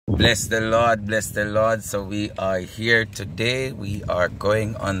Bless the Lord, bless the Lord. So we are here today. We are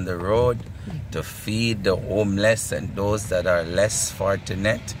going on the road to feed the homeless and those that are less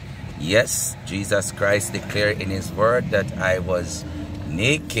fortunate. Yes, Jesus Christ declared in his word that I was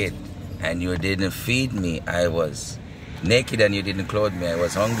naked and you didn't feed me. I was naked and you didn't clothe me. I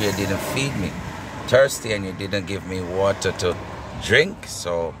was hungry, you didn't feed me. Thirsty and you didn't give me water to drink.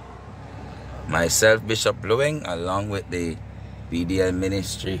 So myself, Bishop Lewing, along with the P.D.L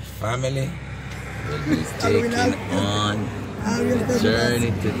ministry family, will be taking on the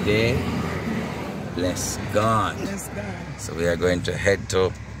journey today. Bless God. So we are going to head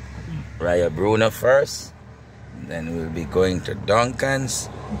to Raya Bruno first, then we'll be going to Duncan's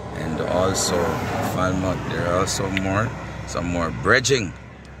and also Falmouth. There are also some more bridging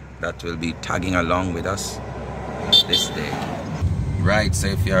that will be tagging along with us this day. Right, so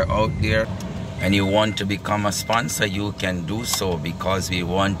if you're out there and you want to become a sponsor, you can do so, because we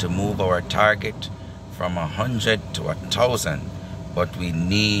want to move our target from 100 to 1,000, but we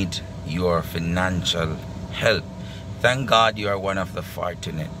need your financial help. Thank God you are one of the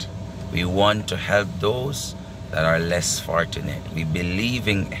fortunate. We want to help those that are less fortunate. We believe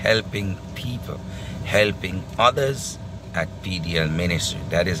in helping people, helping others at P.D.L Ministry.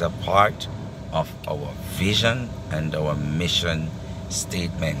 That is a part of our vision and our mission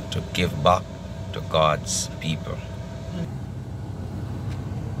statement, to give back to God's people.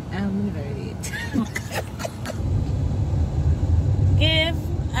 I'm ready. Give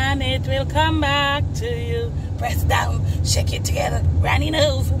and it will come back to you. Press down, shake it together, running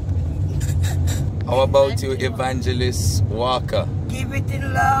over. How about you, Evangelist Walker? Give it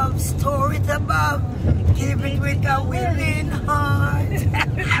in love, store it above. Give it with a willing heart.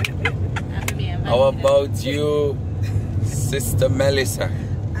 How about you, Sister Melissa?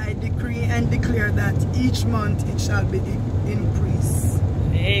 I decree and declare that each month it shall be increased.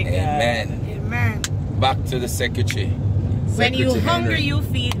 Amen. Amen. Back to the secretary. When you Secretary hungry, Henry. you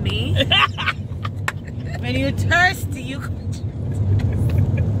feed me. When you thirsty, you...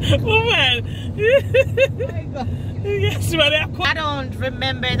 Woman! Yes, I don't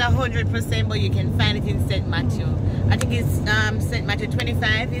remember it 100%, but you can find it in St. Matthew. I think it's St. Matthew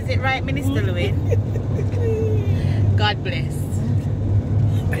 25. Is it right, Minister Louis? God bless.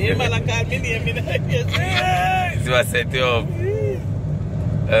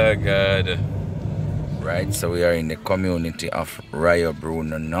 Oh God. Right, so we are in the community of Raya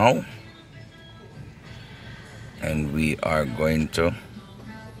Bruno now, and we are going to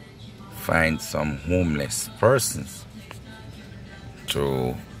find some homeless persons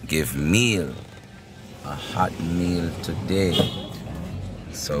to give meal, a hot meal today.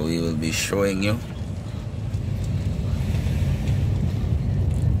 So we will be showing you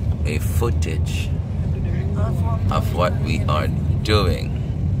a footage of what we are doing.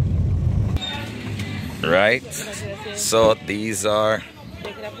 Right, so these are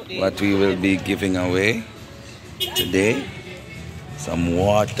what we will be giving away today. Some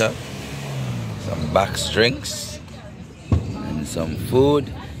water, some box drinks, and some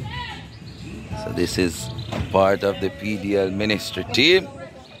food. So this is a part of the P.D.L ministry team.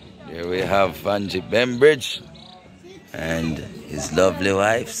 There we have Vanji Bembridge and his lovely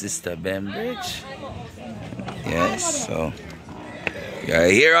wife, Sister Bembridge. Yes, so you are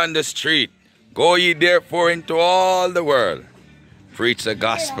here on the street. Go ye therefore into all the world, preach the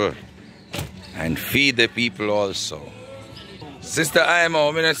gospel, and feed the people also. Sister Imo,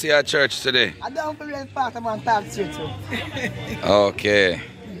 I'm going to see our church today. I don't feel part of my tax you too. Okay.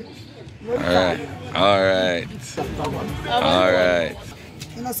 Alright. Alright. Alright.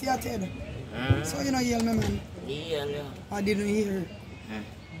 You know, see I tell you. So you know, yell me, man. I didn't hear.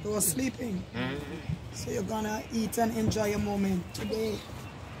 You were sleeping. So you're gonna eat and enjoy your moment today.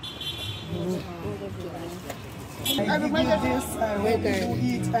 I give you this. I hope you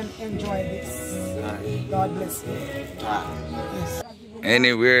eat and enjoy this. God bless you. Yes.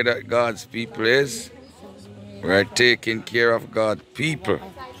 Anywhere that God's people is, we're taking care of God's people.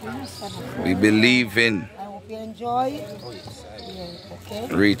 We believe in I hope you enjoy. Okay.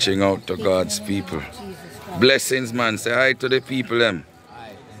 reaching out to God's people. Blessings, man. Say hi to the people, them.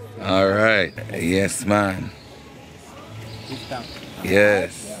 Alright. Yes, man.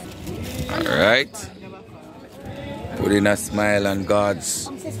 Yes. Alright. Putting a smile on God's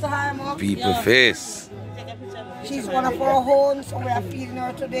people face. She's one of our homes, so we are feeding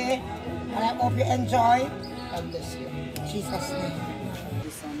her today. And I hope you enjoy. God bless you. Jesus' name.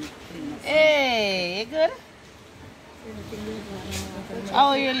 Hey, you good?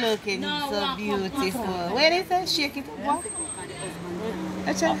 Oh, you're looking so beautiful. Where is it? Shake it up.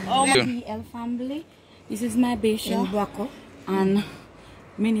 P.D.L family. This is my bishop. And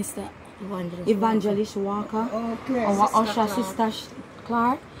Minister Evangelist Walker, Okay. our usher Sister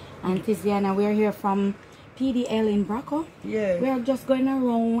Clark, and Tiziana. We're here from P.D.L in Braco. Yes. We are just going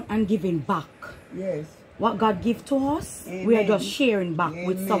around and giving back. Yes. What God gives to us, Amen. we are just sharing back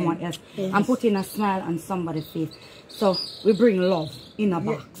with someone else and putting a smile on somebody's face. So we bring love in a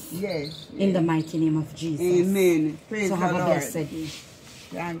box. Yes. In the mighty name of Jesus. Amen. Praise so the have a Lord. blessed day.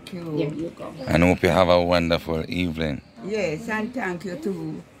 Thank you. There you go. And hope you have a wonderful evening. Yes, and thank you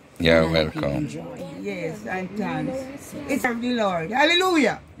too. You're welcome. Enjoy. Yes, and thanks. It's of the Lord.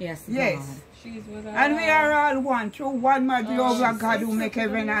 Hallelujah. Yes. Yes. God. And we are all one through one mighty over God who make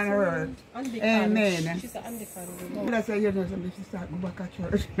heaven and earth. Amen. Let's say you know something to start go back at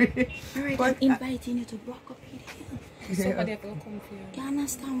church. But I'm inviting you to Braco P.D.L. Somebody will come for you. You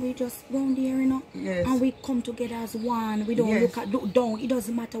understand? We just round here, you know, yes. And we come together as one. We don't look down. It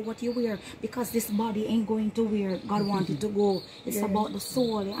doesn't matter what you wear because this body ain't going to wear. God wanted to go. It's about the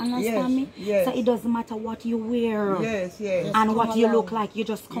soul. You understand me? Yes. So it doesn't matter what you wear. Yes. And what you look like. You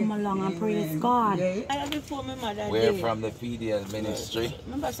just come along and praise God. We're from the P.D.L ministry.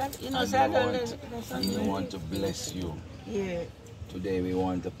 We want to bless you. Yeah. Today we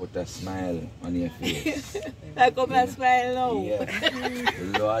want to put a smile on your face. I come and smile now. Yeah.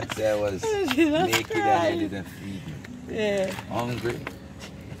 The Lord said I was naked and I didn't feed you. Yeah. Hungry.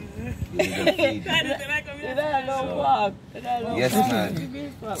 You didn't feed you. Yes,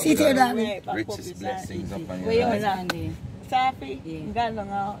 man. Sit here, darling. Richest blessings upon Where your you life. at? Safi, nga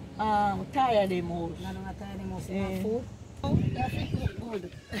tired the most. Food. I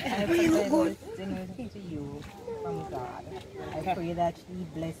pray good to you from God. I pray that He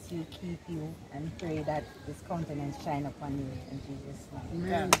bless you, keep you, and pray that His countenance shine upon you in Jesus'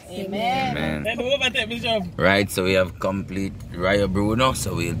 name. Amen. Amen. Right, so we have complete Rio Bruno,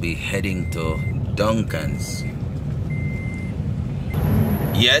 so we'll be heading to Duncan's.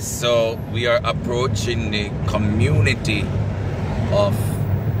 Yes, so we are approaching the community of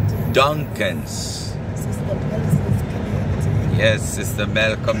Duncan's. Yes, Sister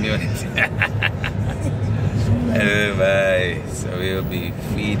Mel community. Oh my. So we'll be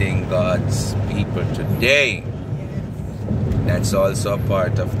feeding God's people today. That's also a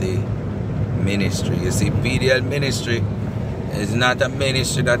part of the ministry. You see, P.D.L ministry is not a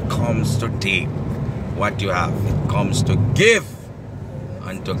ministry that comes to take what you have. It comes to give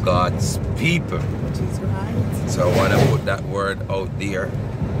unto God's people. So I want to put that word out there.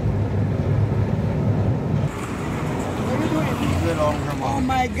 Oh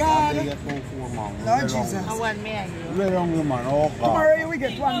my God. Lord Jesus. I want me and you. Tomorrow we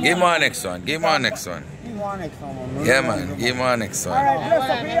get one. Give him our next one. Give him our next one. Yeah, man. Give him our next one. Alright, bless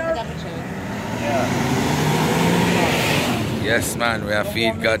up here. Yes, man. We are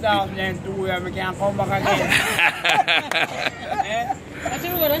feed God.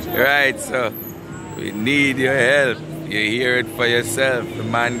 Right, so we need your help. You hear it for yourself. The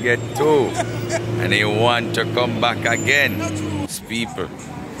man get two, and he want to come back again. It's people.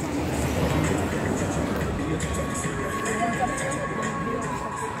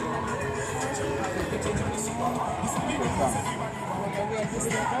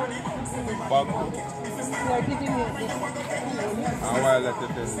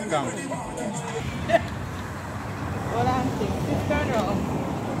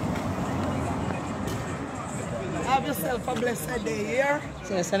 Have yourself a blessed day here.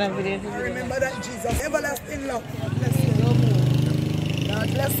 I remember that Jesus, everlasting love. Bless you. God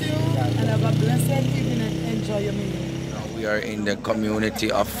bless you and have a blessed evening and enjoy your meal. Now we are in the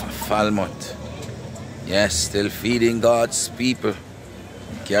community of Falmouth. Yes, still feeding God's people,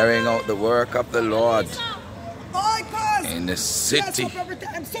 carrying out the work of the Lord in the city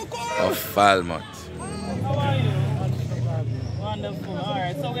of Falmouth. How are you? Wonderful.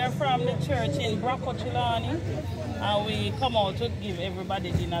 Alright, so we are from the church in Braco, Trelawny, and we come out to give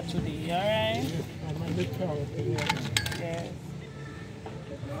everybody dinner today, alright? Yes.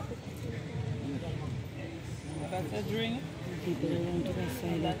 That's a drink.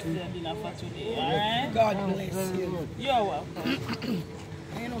 That's the dinner for today, alright? God bless you. You're welcome.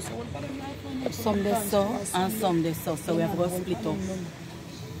 Some they sow and some they sow, so we have to split up.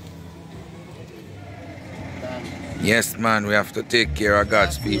 Yes, man, we have to take care of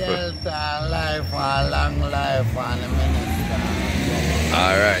God's people. Life, long life, and minister.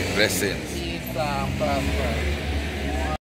 All right, blessings. Peace and prosperity.